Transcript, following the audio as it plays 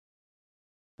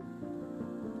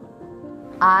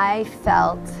I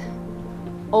felt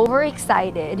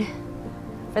overexcited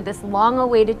for this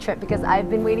long-awaited trip because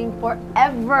I've been waiting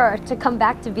forever to come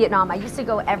back to Vietnam. I used to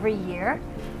go every year,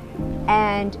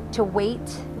 and to wait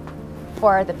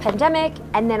for the pandemic,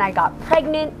 and then I got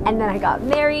pregnant, and then I got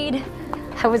married.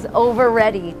 I was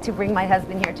ready to bring my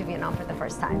husband here to Vietnam for the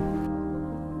first time.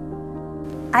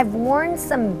 I've worn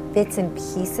some bits and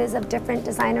pieces of different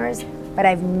designers, but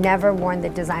I've never worn the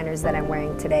designers that I'm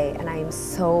wearing today, and I am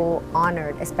so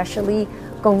honored, especially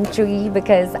Công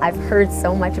because I've heard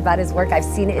so much about his work. I've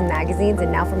seen it in magazines,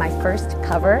 and now for my first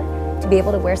cover, to be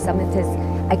able to wear some of his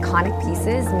iconic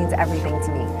pieces means everything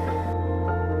to me.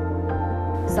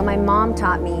 So my mom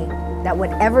taught me that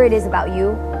whatever it is about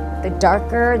you, the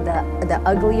darker, the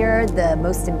uglier, the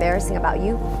most embarrassing about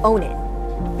you, own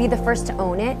it. Be the first to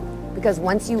own it, because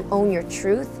once you own your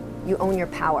truth, you own your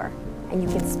power, and you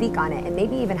can speak on it and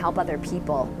maybe even help other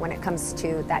people when it comes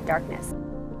to that darkness.